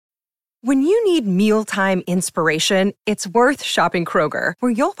When you need mealtime inspiration, it's worth shopping Kroger,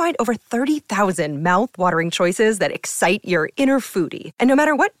 where you'll find over 30,000 mouth-watering choices that excite your inner foodie. And no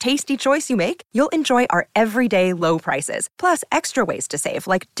matter what tasty choice you make, you'll enjoy our everyday low prices, plus extra ways to save,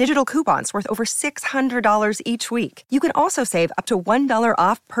 like digital coupons worth over $600 each week. You can also save up to $1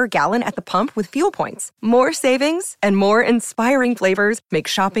 off per gallon at the pump with fuel points. More savings and more inspiring flavors make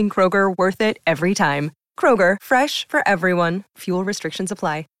shopping Kroger worth it every time. Kroger, fresh for everyone. Fuel restrictions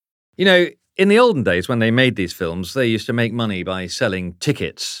apply. You know, in the olden days when they made these films, they used to make money by selling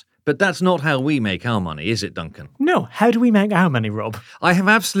tickets. But that's not how we make our money, is it, Duncan? No, how do we make our money, Rob? I have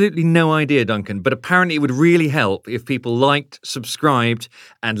absolutely no idea, Duncan, but apparently it would really help if people liked, subscribed,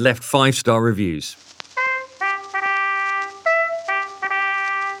 and left 5-star reviews.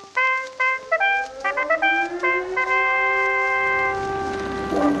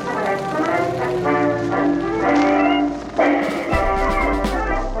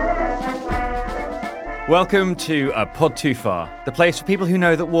 Welcome to A Pod Too Far, the place for people who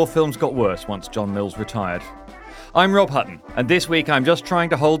know that war films got worse once John Mills retired. I'm Rob Hutton, and this week I'm just trying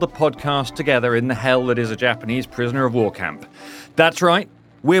to hold the podcast together in the hell that is a Japanese prisoner of war camp. That's right,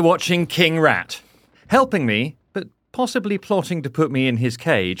 we're watching King Rat. Helping me, but possibly plotting to put me in his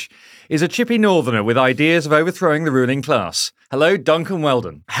cage, is a chippy northerner with ideas of overthrowing the ruling class. Hello, Duncan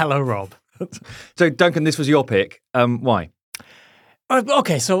Weldon. Hello, Rob. So, Duncan, this was your pick. Why?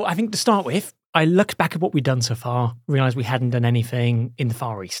 Okay, so I think to start with, I looked back at what we'd done so far, realised we hadn't done anything in the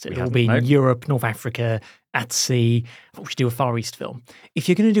Far East. It had all been Europe, North Africa, at sea. I thought we should do a Far East film. If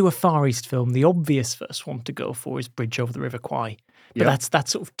you're going to do a Far East film, the obvious first one to go for is Bridge Over the River Kwai. But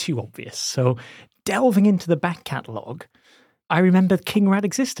that's sort of too obvious. So delving into the back catalogue, I remember King Rat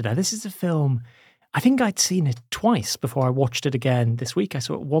existed. Now, this is a film, I think I'd seen it twice before I watched it again this week. I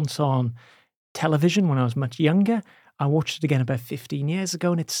saw it once on television when I was much younger. I watched it again about 15 years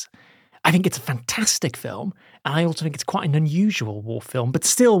ago, and I think it's a fantastic film, and I also think it's quite an unusual war film, but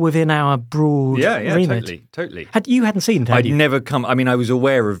still within our broad remit. Totally. You hadn't seen it, had you? Never come. I mean, I was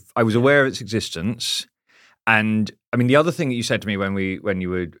aware of its existence, and I mean, the other thing that you said to me when you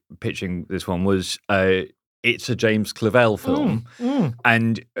were pitching this one was, it's a James Clavell film,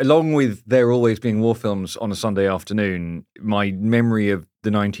 and along with there always being war films on a Sunday afternoon, my memory of the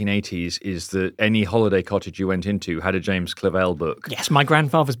 1980s is that any holiday cottage you went into had a James Clavell book. Yes, my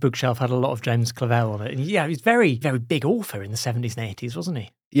grandfather's bookshelf had a lot of James Clavell on it. And yeah, he was very, very big author in the 70s and 80s, wasn't he?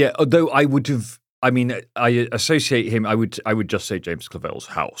 Yeah, although I associate him, I would just say James Clavell's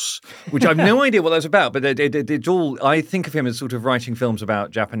House, which I've no idea what that's about, but it's all, I think of him as sort of writing films about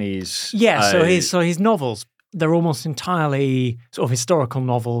Japanese... Yeah, so his novels, they're almost entirely sort of historical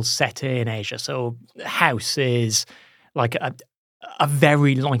novels set in Asia. So House is like a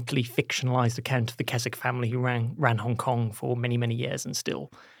very likely fictionalized account of the Keswick family who ran Hong Kong for many, many years and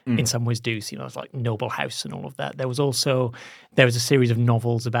still in some ways do. So, it's like Noble House and all of that. There was a series of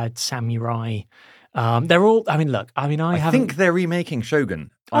novels about samurai. They're all, I think they're remaking Shogun.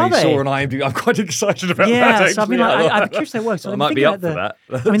 Are they? Saw on IMDb. I'm quite excited about that. Yeah, so I'm curious they work. So I might be up for that.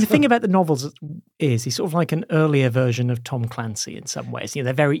 The thing about the novels is he's sort of like an earlier version of Tom Clancy in some ways.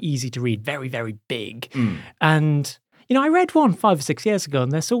 They're very easy to read, very, very big. And, I read one 5 or 6 years ago,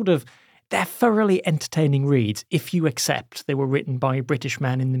 and they're thoroughly entertaining reads if you accept they were written by a British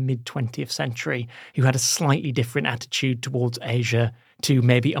man in the mid-20th century who had a slightly different attitude towards Asia to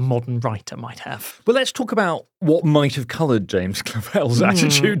maybe a modern writer might have. Well, let's talk about what might have coloured James Clavell's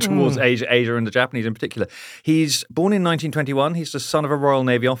attitude towards Asia and the Japanese in particular. He's born in 1921. He's the son of a Royal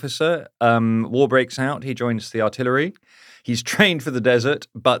Navy officer. War breaks out. He joins the artillery. He's trained for the desert,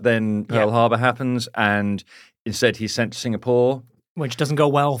 but then Pearl Harbor happens, and instead he's sent to Singapore. Which doesn't go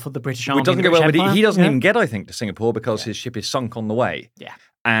well for the British Army. Which doesn't go well, but he doesn't even get, I think, to Singapore because his ship is sunk on the way. Yeah.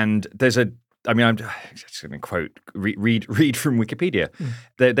 And there's I'm just going to quote, read from Wikipedia.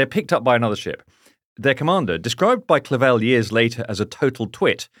 They're picked up by another ship. Their commander, described by Clavell years later as a total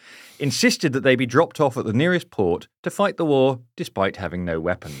twit, insisted that they be dropped off at the nearest port to fight the war despite having no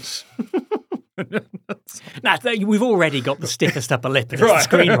weapons. Now, we've already got the stiffest upper lip as a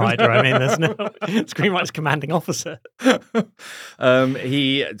screenwriter. I mean, there's no screenwriter's commanding officer.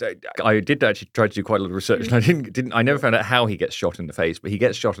 I did actually try to do quite a lot of research, and I never found out how he gets shot in the face, but he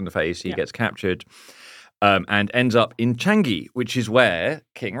gets shot in the face. He gets captured, and ends up in Changi, which is where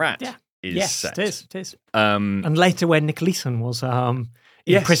King Rat is set. Yes, it is. And later, when Nick Leeson was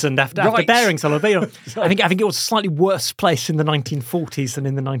imprisoned after bearing Solotheo. I think it was a slightly worse place in the 1940s than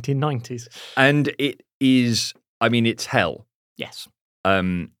in the 1990s. And it is, it's hell. Yes.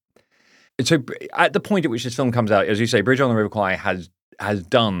 So at the point at which this film comes out, as you say, Bridge on the River Kwai has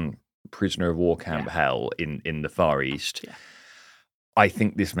done prisoner of war camp hell in the Far East. Yeah. I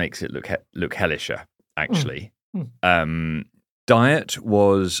think this makes it look hellisher, actually. Diet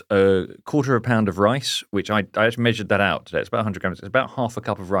was a quarter of a pound of rice, which I actually measured that out today. It's about 100 grams. It's about half a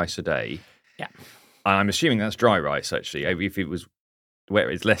cup of rice a day. Yeah. I'm assuming that's dry rice, actually. If it was wet,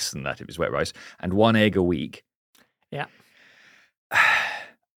 it's less than that if it's wet rice. And 1 egg a week. Yeah.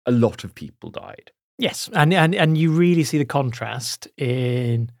 A lot of people died. Yes, and you really see the contrast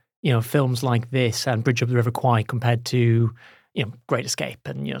in films like this and Bridge Over the River Kwai compared to Great Escape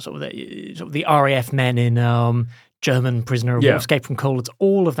and sort of the RAF men in German Prisoner of War, Escape from Colditz,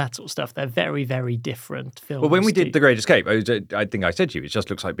 all of that sort of stuff. They're very, very different films. Well, when we did The Great Escape, I think I said to you, it just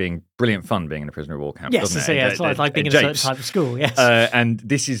looks like being brilliant fun being in a prisoner of war camp. Yes, doesn't it? It's like being in a certain type of school. Yes, and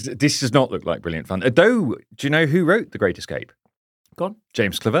this does not look like brilliant fun. Though, do you know who wrote The Great Escape? Go on.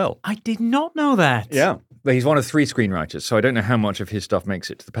 James Clavell. I did not know that. Yeah. But he's one of 3 screenwriters, so I don't know how much of his stuff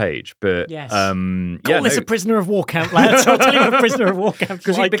makes it to the page. But yes. Call this a prisoner of war camp, lads. I'll tell you what a prisoner of war camp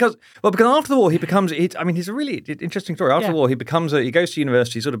is like. Because after the war he becomes. He's a really interesting story. After the war, he goes to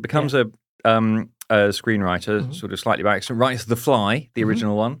university, sort of becomes a screenwriter, sort of slightly by accident. Writes The Fly, the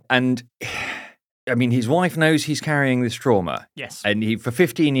original one, and. His wife knows he's carrying this trauma. Yes. And for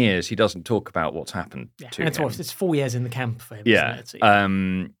 15 years, he doesn't talk about what's happened to him. It's 4 years in the camp for him, yeah.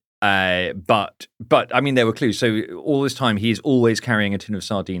 isn't it? But there were clues. So all this time, he's always carrying a tin of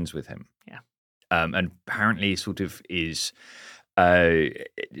sardines with him. Yeah. And apparently sort of is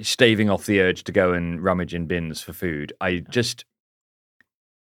staving off the urge to go and rummage in bins for food. I was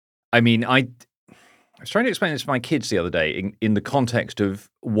trying to explain this to my kids the other day in the context of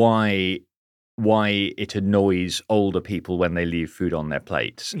why it annoys older people when they leave food on their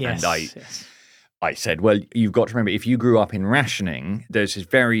plates. Yes, and I said, well, you've got to remember, if you grew up in rationing, there's this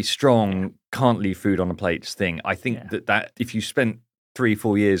very strong can't leave food on the plates thing. I think that if you spent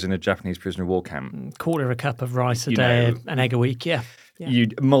 3-4 years in a Japanese prisoner of war camp, quarter of a cup of rice a day, an egg a week,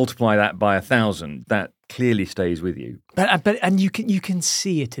 you'd multiply that by 1,000. That clearly stays with you. But you can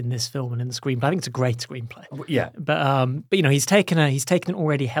see it in this film and in the screenplay. I think it's a great screenplay. Yeah. But he's taken an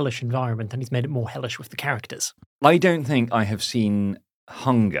already hellish environment and he's made it more hellish with the characters. I don't think I have seen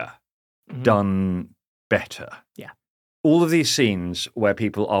Hunger done better. Yeah. All of these scenes where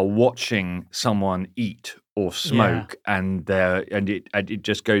people are watching someone eat or smoke and it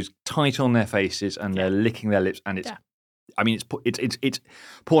just goes tight on their faces and they're licking their lips and it's it's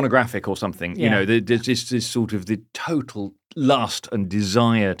pornographic or something. Yeah. There's this sort of the total lust and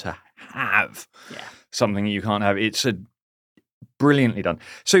desire to have something you can't have. It's brilliantly done.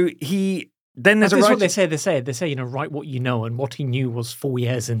 So there's what they say, write what you know, and what he knew was 4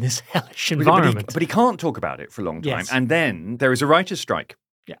 years in this hellish environment. But he can't talk about it for a long time. Yes. And then there is a writer's strike,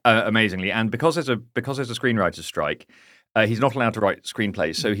 amazingly. And because there's a screenwriter's strike, he's not allowed to write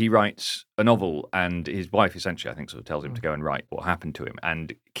screenplays. So he writes a novel, and his wife essentially, I think, sort of tells him to go and write what happened to him.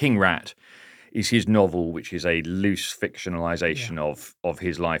 And King Rat is his novel, which is a loose fictionalization of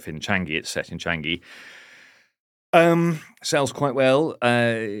his life in Changi. It's set in Changi. Sells quite well.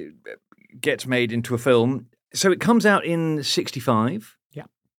 Gets made into a film. So it comes out in 1965,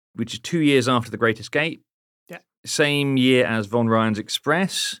 which is 2 years after The Great Escape. Yeah. Same year as Von Ryan's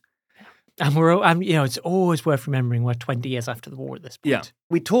Express. And it's always worth remembering we're 20 years after the war at this point. Yeah.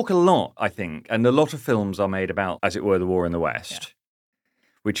 We talk a lot, I think, and a lot of films are made about, as it were, the war in the West,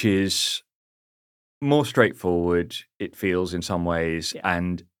 which is more straightforward, it feels in some ways. Yeah.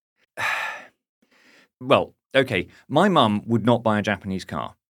 And, well, okay, my mum would not buy a Japanese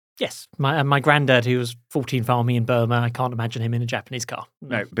car. Yes, my granddad, who was 14th Army in Burma, I can't imagine him in a Japanese car.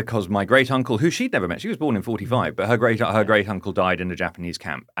 No, because my great uncle, who she'd never met, she was born in 1945, but her great uncle died in a Japanese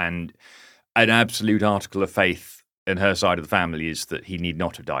camp, and an absolute article of faith in her side of the family is that he need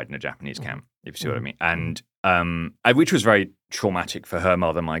not have died in a Japanese camp, if you see what I mean, and which was very traumatic for her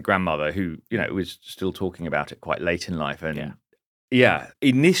mother, my grandmother, who was still talking about it quite late in life, and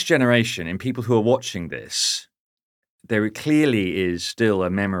in this generation, in people who are watching this. There clearly is still a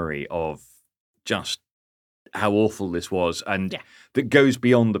memory of just how awful this was and that goes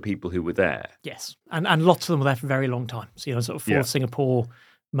beyond the people who were there. Yes, and lots of them were there for a very long time. So, sort of for Singapore,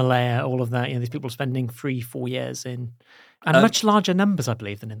 Malaya, all of that, these people spending 3-4 years in, and much larger numbers, I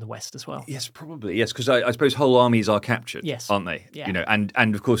believe, than in the West as well. Yes, probably, yes, because I suppose whole armies are captured, aren't they? Yeah.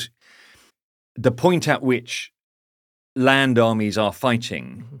 And of course, the point at which land armies are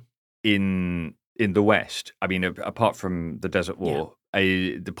fighting in the West, I mean, apart from the Desert War,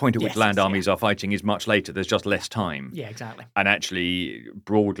 the point at which land armies are fighting is much later. There's just less time. Yeah, exactly. And actually,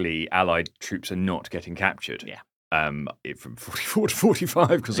 broadly, Allied troops are not getting captured. Yeah. From 44 to 45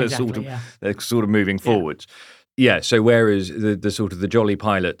 because they're sort of moving forwards. Yeah, so whereas the sort of the jolly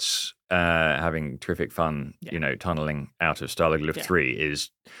pilots having terrific fun, tunneling out of Stalag 3 is,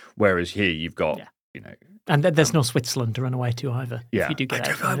 whereas here you've got, And there's no Switzerland to run away to either. Yeah. If you do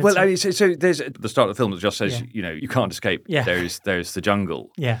get out. Well, so there's at the start of the film that just says, you can't escape. Yeah. There's the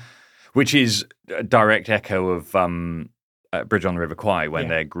jungle. Yeah. Which is a direct echo of Bridge on the River Kwai when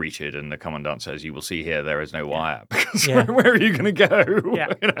they're greeted and the commandant says, "You will see here there is no wire." Because where are you going to go? Yeah.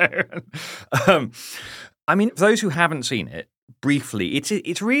 I mean, for those who haven't seen it, briefly,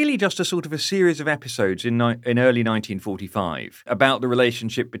 it's really just a sort of a series of episodes in early 1945 about the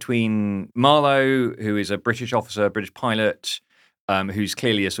relationship between Marlowe, who is a British officer, British pilot, who's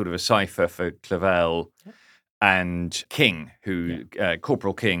clearly a sort of a cipher for Clavel, and King,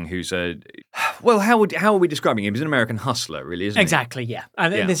 Corporal King, who's how are we describing him? He's an American hustler, really, isn't he? Exactly, yeah.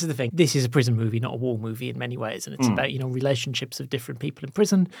 And this is the thing. This is a prison movie, not a war movie in many ways, and it's about relationships of different people in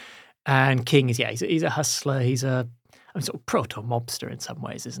prison. And King is he's a hustler. He's a sort of proto-mobster in some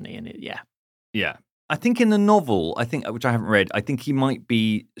ways, isn't he? And yeah. I think in the novel, which I haven't read, I think he might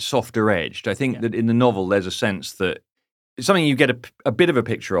be softer edged. I think that in the novel, there's a sense that something you get a bit of a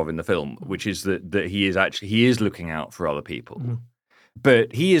picture of in the film, which is that he is looking out for other people,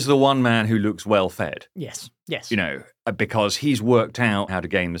 but he is the one man who looks well fed. Yes. Because he's worked out how to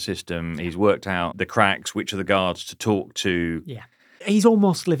game the system. He's worked out the cracks, which are the guards to talk to. Yeah. He's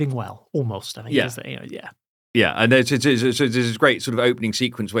almost living well, almost. I think. Yeah. Yeah, and there's this great sort of opening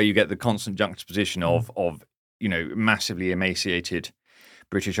sequence where you get the constant juxtaposition of massively emaciated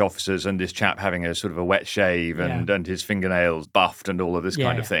British officers and this chap having a sort of a wet shave and his fingernails buffed and all of this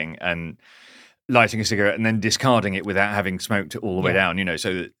kind of thing, and lighting a cigarette and then discarding it without having smoked it all the way down,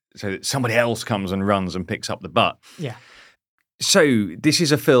 so that somebody else comes and runs and picks up the butt. Yeah. So this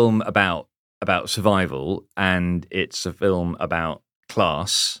is a film about survival, and it's a film about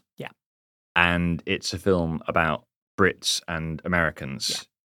class. Yeah. And it's a film about Brits and Americans. Yeah.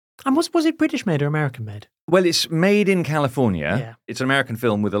 And was it British made or American made? Well, it's made in California. Yeah. It's an American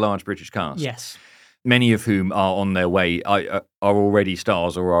film with a large British cast. Yes. Many of whom are on their way, are already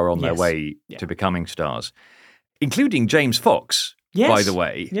stars or are on their way to becoming stars, including James Fox, by the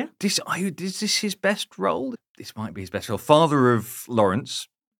way. Yeah. Is this his best role? This might be his best role. Father of Lawrence.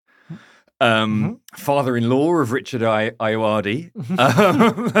 Father-in-law of Richard Ayoade.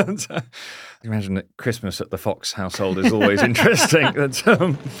 Imagine that Christmas at the Fox household is always interesting.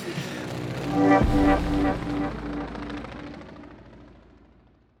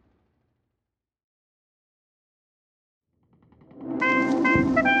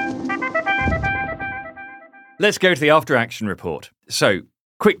 Let's go to the after-action report. So,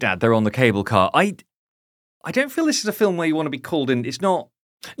 quick, Dad, they're on the cable car. I don't feel this is a film where you want to be called in. It's not.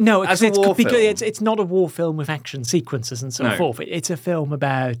 No, it's not a war film with action sequences and so forth. It's a film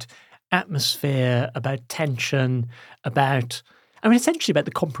about atmosphere, about tension, essentially about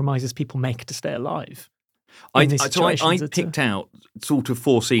the compromises people make to stay alive. I picked out sort of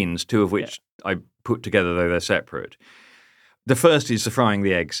 4 scenes, 2 of which I put together, though they're separate. The first is the frying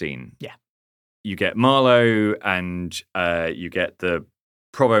the egg scene. Yeah. You get Marlowe and you get the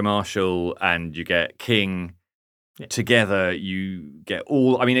Provost Marshal and you get King. Yeah. Together, you get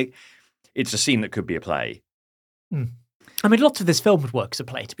all. It's a scene that could be a play. Lots of this film would work as a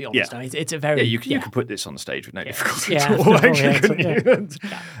play, to be honest. Yeah. It's a very. You could put this on stage with no difficulty at all. Couldn't you?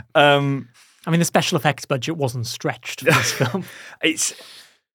 The special effects budget wasn't stretched for this film.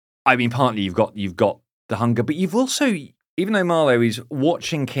 Partly you've got the hunger, but you've also, even though Marlowe is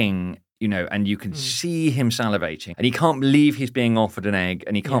watching King, and you can see him salivating, and he can't believe he's being offered an egg,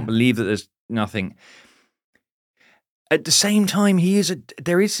 and he can't believe that there's nothing. At the same time,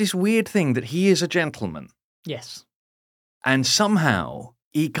 there is this weird thing that he is a gentleman. Yes. And somehow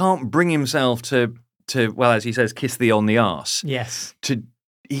he can't bring himself to well, as he says, kiss thee on the arse. Yes.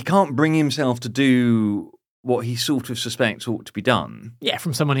 He can't bring himself to do what he sort of suspects ought to be done. Yeah,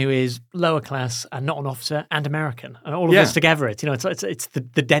 from someone who is lower class and not an officer and American. And all of this together, it's the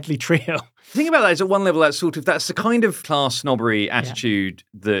deadly trio. The thing about that is at one level that's the kind of class snobbery attitude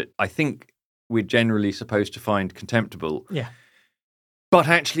that I think we're generally supposed to find contemptible. Yeah. But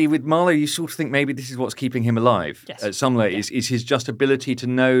actually, with Marlowe, you sort of think maybe this is what's keeping him alive. Yes. At some level, is his just ability to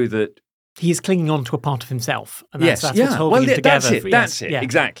know that he is clinging on to a part of himself, and that's what's holding him together. That's it.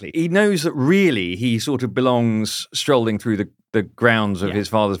 Exactly. He knows that really he sort of belongs strolling through the grounds of his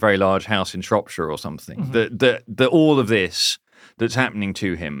father's very large house in Shropshire or something. That all of this that's happening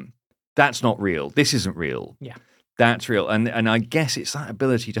to him, that's not real. This isn't real. Yeah. That's real. And I guess it's that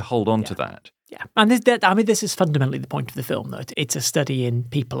ability to hold on to that. Yeah, and this is fundamentally the point of the film, though. It's a study in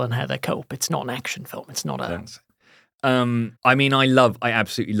people and how they cope. It's not an action film. It's not a. I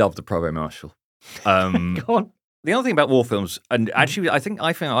absolutely love the Provost Marshal. Go on. the other thing about war films, and actually I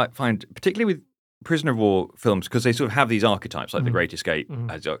find particularly with prisoner of war films, because they sort of have these archetypes, like The Great Escape,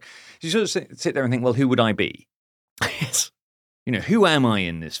 you sort of sit there and think, well, who would I be? Yes. You know, who am I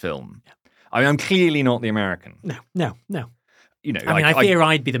in this film? Yeah. I mean, I'm clearly not the American. No. You know, I mean, I fear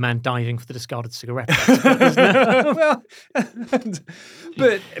I'd be the man diving for the discarded cigarette. Well,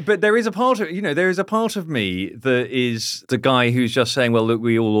 but there is a part of me that is the guy who's just saying, well, look,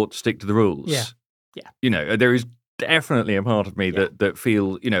 we all ought to stick to the rules. Yeah. You know, there is definitely a part of me that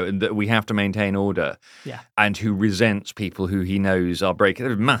feel, you know, and that we have to maintain order. Yeah. And who resents people who he knows are breaking.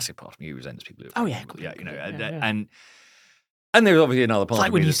 There's a massive part of me who resents people who and there's obviously another part. It's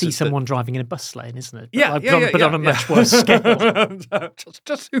like when you see someone driving in a bus lane, isn't it? But on a much worse scale.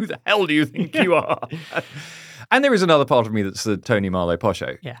 just who the hell do you think you are? And there is another part of me that's the Tony Marlowe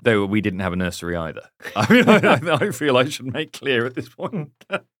Posho, though we didn't have a nursery either. I mean, I feel I should make clear at this point.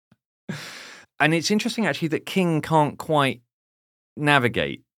 And it's interesting, actually, that King can't quite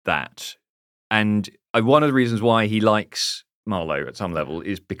navigate that. And one of the reasons why he likes Marlowe at some level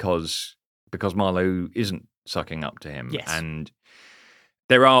is because Marlowe isn't sucking up to him. Yes. And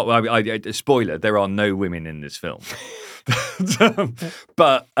there are, spoiler, there are no women in this film.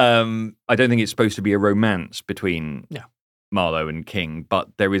 But I don't think it's supposed to be a romance between Marlowe and King, but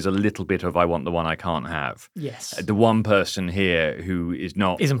there is a little bit of I want the one I can't have. Yes. The one person here who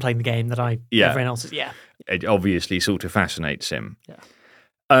isn't playing the game that everyone else is. Yeah. It obviously sort of fascinates him. Yeah.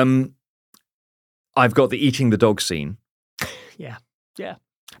 I've got the eating the dog scene. Yeah.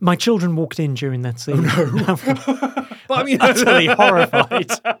 My children walked in during that scene. Oh, no. But I mean, utterly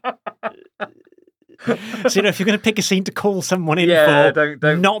horrified. So, you know, if you're going to pick a scene to call someone in for,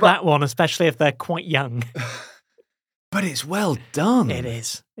 don't, that one, especially if they're quite young. But it's well done. It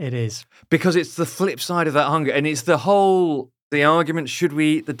is. Because it's the flip side of that hunger. And it's the argument, should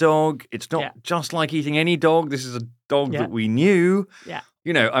we eat the dog? It's not just like eating any dog. This is a dog that we knew. Yeah.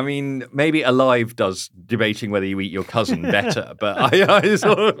 You know, I mean, maybe Alive does debating whether you eat your cousin better, but I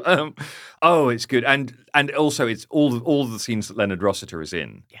sort of, it's good. And also it's all the scenes that Leonard Rossiter is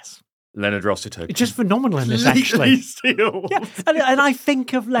in. Yes. Leonard Rossiter. It's just phenomenal in this, actually. Steals. Yeah. And I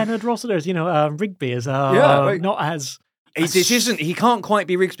think of Leonard Rossiter as, Rigby as not as... He can't quite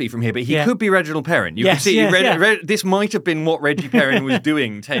be Rigsby from here, but he could be Reginald Perrin. You can see this might have been what Reggie Perrin was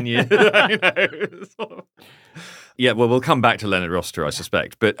doing 10 years ago. Yeah, well, we'll come back to Leonard Rossiter, I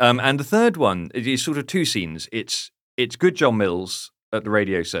suspect. But and the third one is sort of two scenes. It's good John Mills at the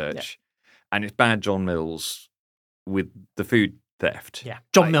Radio Search, and it's bad John Mills with the food theft. Yeah,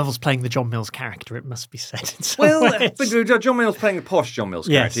 John Mills playing the John Mills character, it must be said. But John Mills playing the posh John Mills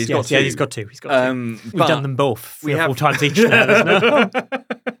character. He's got two. Yeah, he's got two. We've done them both 3 or 4 times each now.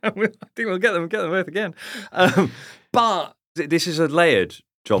 I think we'll get them both again. But this is a layered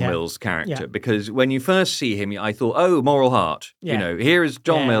John Mills character, because when you first see him, I thought, oh, moral heart. Yeah. You know, here is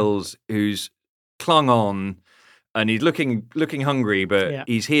John Mills who's clung on, and he's looking hungry, but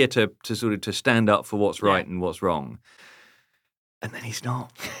he's here to sort of to stand up for what's right and what's wrong. And then he's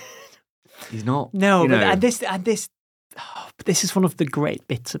not. He's not. No, but this is one of the great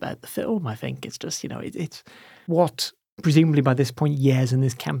bits about the film. I think it's just it's what presumably by this point years in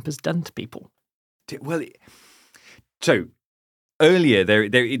this camp has done to people. Well, so. Earlier,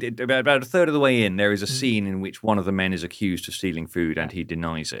 about a third of the way in, there is a scene in which one of the men is accused of stealing food and he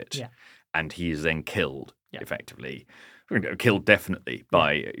denies it. Yeah. And he is then killed, effectively. Killed definitely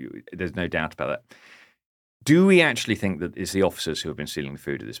there's no doubt about that. Do we actually think that it's the officers who have been stealing the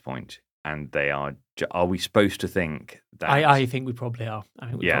food at this point? And they are we supposed to think that? I think we probably are. I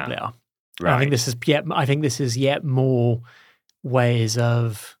think we probably are. Right. I think this is yet more ways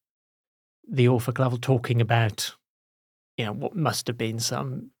of the Orphic level talking about what must have been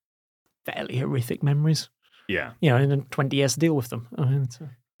some fairly horrific memories. Yeah. And then 20 years to deal with them.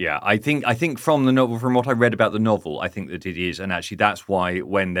 Yeah, I think from the novel, from what I read about the novel, I think that it is, and actually that's why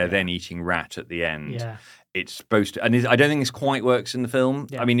when they're then eating rat at the end, it's supposed to, and I don't think this quite works in the film.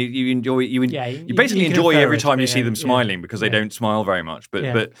 Yeah. I mean, you basically enjoy every time you see them smiling because they don't smile very much, but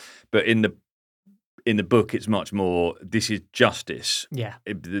in the book, it's much more, this is justice. Yeah.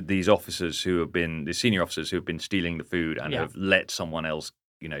 These officers who have been, the senior officers who have been stealing the food and have let someone else,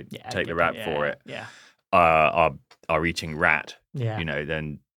 take the rap for it, are eating rat. Yeah.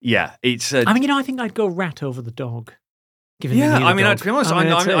 Then, it's... I think I'd go rat over the dog. To be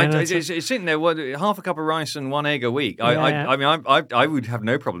honest, it's sitting there, half a cup of rice and 1 egg a week. I would have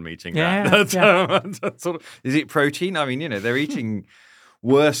no problem eating rat. That's sort of, is it protein? I mean, they're eating...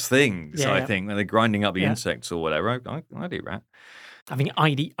 worse things, I think, when they're grinding up the insects or whatever. I'd eat rat. I think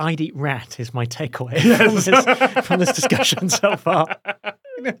I'd eat rat is my takeaway from this discussion so far.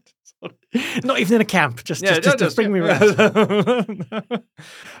 Not even in a camp, just bring me rat.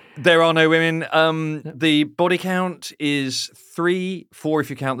 There are no women. The body count is 3, 4 if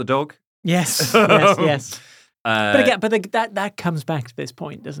you count the dog. Yes. But that comes back to this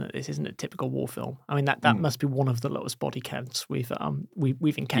point, doesn't it? This isn't a typical war film. I mean, that must be one of the lowest body counts we've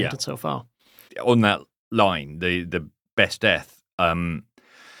encountered so far. On that line, the best death. I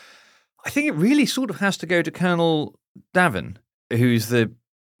think it really sort of has to go to Colonel Davin, who's the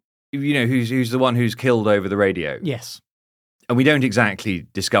one who's killed over the radio. Yes. And we don't exactly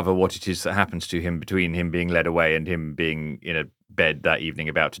discover what it is that happens to him between him being led away and him being in a bed that evening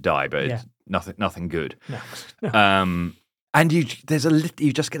about to die, but it's nothing good. No. And you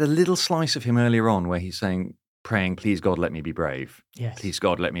just get a little slice of him earlier on where he's praying, please God, let me be brave. Yes. Please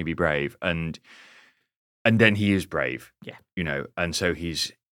God, let me be brave. And then he is brave. Yeah. And so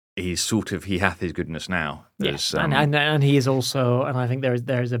he's sort of, he hath his goodness now. Yes. And he is also, and I think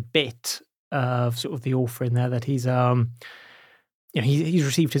there is a bit of sort of the author in there that he's he's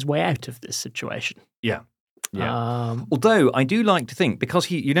received his way out of this situation. Yeah. Yeah. Although I do like to think, because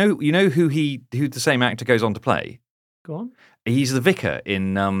he, you know who the same actor goes on to play. Go on. He's the vicar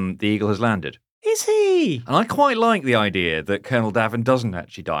in The Eagle Has Landed. Is he? And I quite like the idea that Colonel Davin doesn't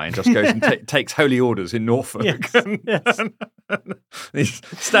actually die and just goes and takes holy orders in Norfolk. Yes. And he's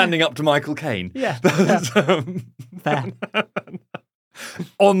standing up to Michael Caine. Yeah. Fair.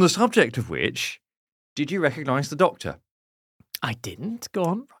 On the subject of which, did you recognise the Doctor? I didn't. Go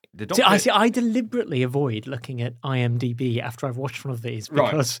on. The Doctor... I deliberately avoid looking at IMDb after I've watched one of these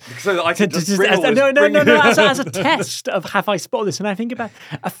because so that I can just as a test of have I spotted this, and I think about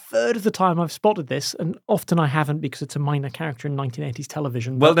a third of the time I've spotted this, and often I haven't because it's a minor character in 1980s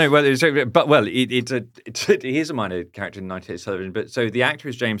television. He is a minor character in 1980s television. But so the actor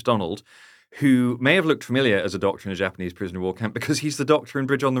is James Donald, who may have looked familiar as a doctor in a Japanese prisoner of war camp because he's the Doctor in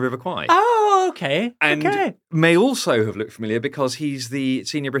Bridge on the River Kwai. Oh, okay. And may also have looked familiar because he's the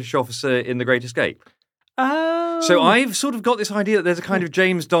senior British officer in The Great Escape. Oh. So I've sort of got this idea that there's a kind of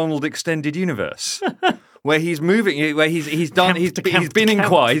James Donald extended universe where he's moving, where he's been in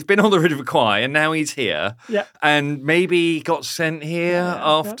Kwai, he's been on the River Kwai, and now he's here. Yeah. And maybe he got sent here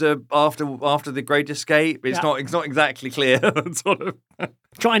after The Great Escape. It's not exactly clear. Sort of.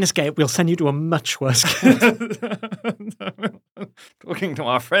 Try and escape. We'll send you to a much worse. Talking to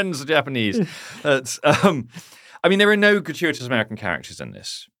our friends, the Japanese. I mean, there are no gratuitous American characters in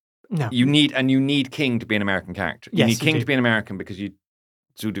this. No. You need King to be an American character. You Yes, need King do. to be an American because you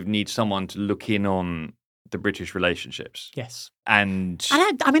sort of need someone to look in on the British relationships. Yes. And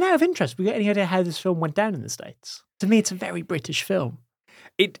I mean, out of interest, we got any idea how this film went down in the States? To me, it's a very British film.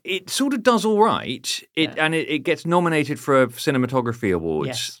 It sort of does all right. And it gets nominated for a cinematography awards.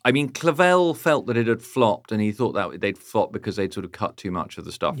 Yes. I mean, Clavel felt that it had flopped, and he thought that they'd flopped because they'd sort of cut too much of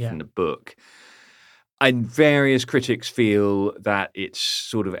the stuff in the book. And various critics feel that it's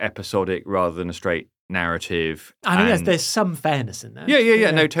sort of episodic rather than a straight narrative. I mean, there's some fairness in there.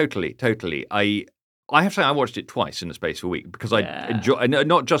 Yeah. No, totally. I have to say I watched it twice in the space of a week because I enjoy,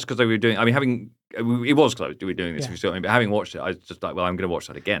 not just because we were doing. I mean, it was close. We were doing this, but having watched it, I was just like, well, I'm going to watch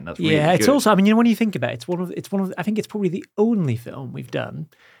that again. That's really it's good. also. I mean, when you think about it, it's one of. I think it's probably the only film we've done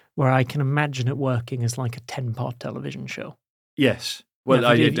where I can imagine it working as like a 10-part television show. Yes.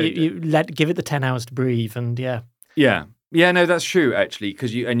 Well, you give it the 10 hours to breathe, and yeah. No, that's true actually,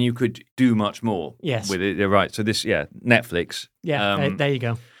 because you could do much more. Yes. With it. You're right. So this, Netflix. Yeah, there you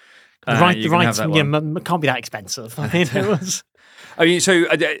go. The rights can't be that expensive. I mean, it was. I mean, so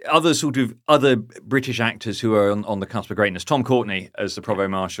other British actors who are on the cusp of greatness. Tom Courtenay as the Provost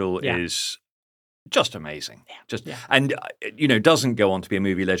Marshal is just amazing. And doesn't go on to be a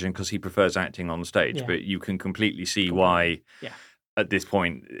movie legend because he prefers acting on the stage. But you can completely see why. Yeah. At this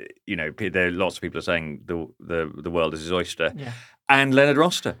point, there are lots of people are saying the world is his oyster. Yeah. And Leonard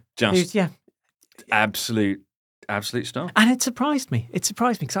Roster, just absolute star. And it surprised me.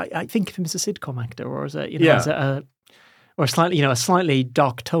 Because I think of him as a sitcom actor, or as a slightly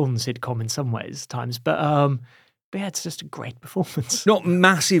dark tone sitcom in some ways at times. But it's just a great performance. Not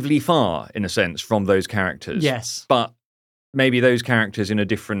massively far in a sense from those characters. Yes, but maybe those characters in a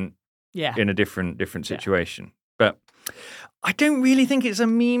different situation. But I don't really think it's a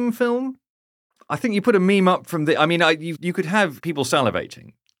meme film. I think you put a meme up from the. I mean, you could have people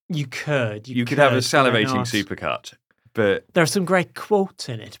salivating. You could have a salivating supercut, but there are some great quotes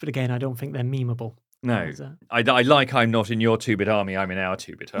in it. But again, I don't think they're memeable. No. I like I'm not in your two-bit army, I'm in our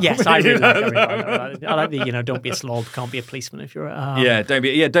two-bit army. Yes, I really like I like the, don't be a snob, can't be a policeman if you're don't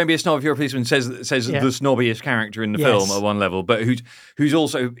be a snob if you're a policeman, says the snobbiest character in the film at one level, but who's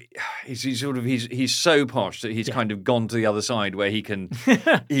also he's so posh that he's kind of gone to the other side where he can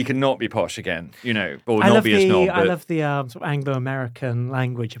not be posh again, or not be a snob. I love the sort of Anglo-American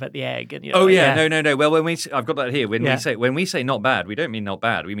language about the egg. And, no. Well, I've got that here. When we say not bad, we don't mean not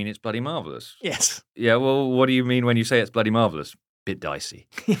bad. We mean it's bloody marvelous. Yes. Yeah. Well, what do you mean when you say it's bloody marvelous? Bit dicey.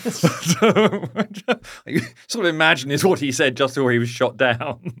 Yes. Sort of imagine is what he said just before he was shot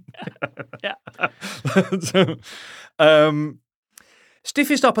down. Yeah.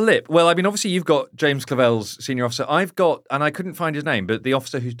 Stiffest upper lip. Well, I mean, obviously you've got James Clavell's senior officer. I've got, and I couldn't find his name, but the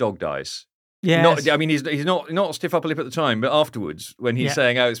officer whose dog dies. Yes. He's not stiff upper lip at the time, but afterwards when he's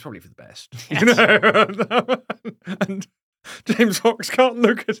saying, "Oh, it's probably for the best," yes. and James Fox can't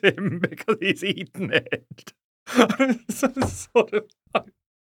look at him because he's eaten it. Sort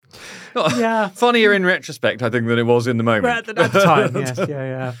of funnier in retrospect, I think, than it was in the moment. At the time,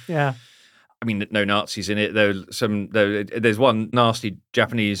 yes, yeah. I mean, no Nazis in it. There's one nasty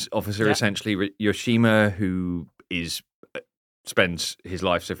Japanese officer, essentially Yoshima, who spends his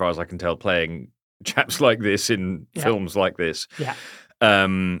life, so far as I can tell, playing chaps like this in films like this. Yeah.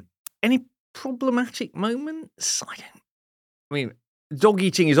 Any problematic moments? I mean, dog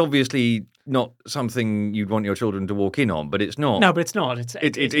eating is obviously not something you'd want your children to walk in on, but it's not. No, but it's not.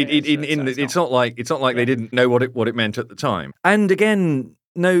 It's not like they didn't know what it meant at the time. And again,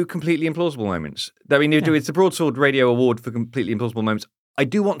 no completely implausible moments. I mean, it's the Broadsword Radio Award for completely implausible moments. I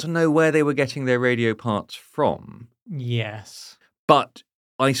do want to know where they were getting their radio parts from. Yes. But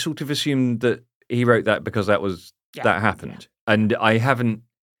I sort of assumed that he wrote that because that happened. Yeah. And I haven't.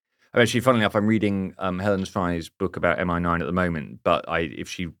 Actually, funnily enough, I'm reading Helen Fry's book about MI9 at the moment. But I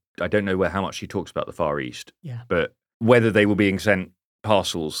don't know how much she talks about the Far East. Yeah. But whether they were being sent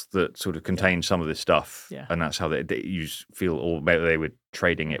parcels that sort of contained some of this stuff, and that's how they you feel, or maybe they were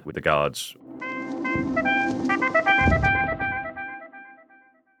trading it with the guards.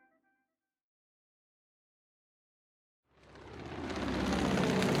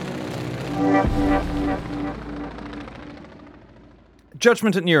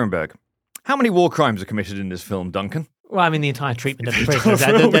 Judgment at Nuremberg. How many war crimes are committed in this film, Duncan? Well, I mean, the entire treatment of the prisoners. The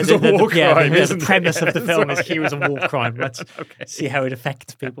premise of the film is he was a war crime. Let's see how it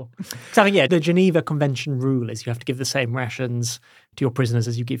affects people. So, I think, the Geneva Convention rule is you have to give the same rations to your prisoners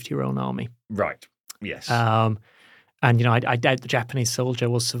as you give to your own army. Right. Yes. And, I doubt the Japanese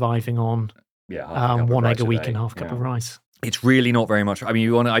soldier was surviving on one egg a week and half a cup of rice. It's really not very much. I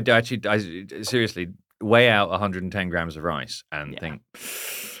mean, I seriously weigh out 110 grams of rice and think,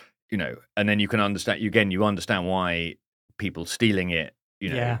 and then you can understand, you understand why people stealing it,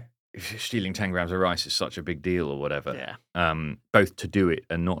 stealing 10 grams of rice is such a big deal or whatever. Yeah. Both to do it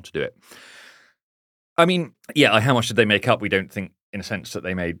and not to do it. I mean, how much did they make up? We don't think, in a sense, that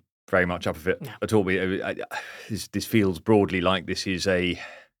they made very much up of it at all. This feels broadly like this is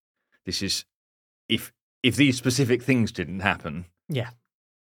if these specific things didn't happen,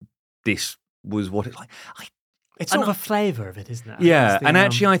 this was what it's like. It's sort of a flavour of it, isn't it? Yeah, and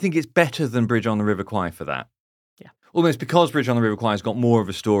actually I think it's better than Bridge on the River Kwai for that. Yeah. Almost because Bridge on the River Kwai has got more of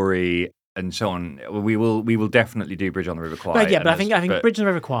a story and so on. We will definitely do Bridge on the River Kwai. But I think Bridge on the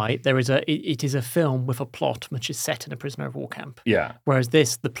River Kwai, it is a film with a plot which is set in a prisoner of war camp. Yeah. Whereas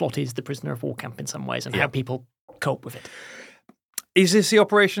the plot is the prisoner of war camp in some ways and how people cope with it. Is this the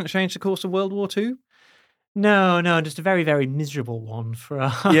operation that changed the course of World War II? No, just a very, very miserable one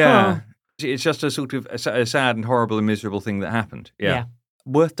for It's just a sort of a sad and horrible and miserable thing that happened. Yeah.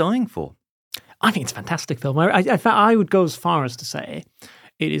 Worth dying for. I think it's a fantastic film. I would go as far as to say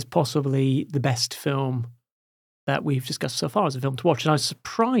it is possibly the best film that we've discussed so far as a film to watch. And I was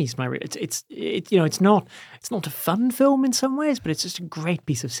surprised. It's not a fun film in some ways, but it's just a great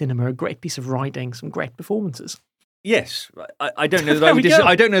piece of cinema, a great piece of writing, some great performances. Yes, I don't know that I would.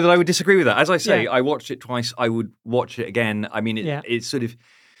 I don't know that I would disagree with that. As I say, I watched it twice. I would watch it again. I mean, it's sort of.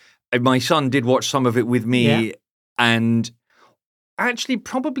 My son did watch some of it with me, and actually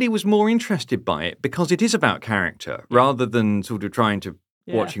probably was more interested by it because it is about character rather than sort of trying to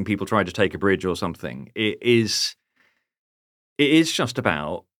watching people try to take a bridge or something. It is just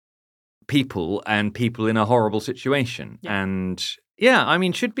about people and people in a horrible situation, and. Yeah, I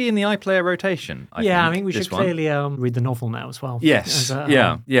mean, should be in the iPlayer rotation. I think we should clearly read the novel now as well. Yes,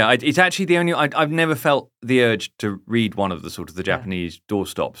 It's actually the only. I've never felt the urge to read one of the sort of the Japanese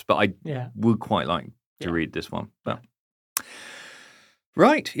doorstops, but I would quite like to read this one. But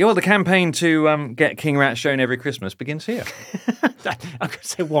Right. Yeah, well, the campaign to get King Rat shown every Christmas begins here. I'm going to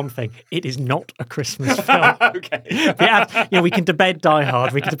say one thing. It is not a Christmas film. Okay. We can debate Die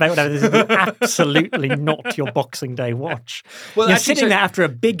Hard. We can debate whatever. This is absolutely not your Boxing Day watch. Well, you're sitting there after a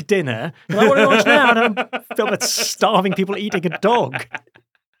big dinner. You're like, what do I watch now? And a film that's starving people eating a dog.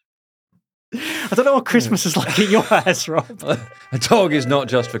 I don't know what Christmas is like in your house, Rob. A dog is not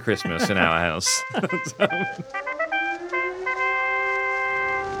just for Christmas in our house.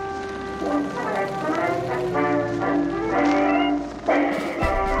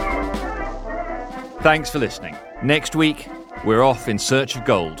 Thanks for listening. Next week, we're off in search of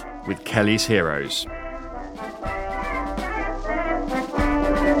gold with Kelly's Heroes.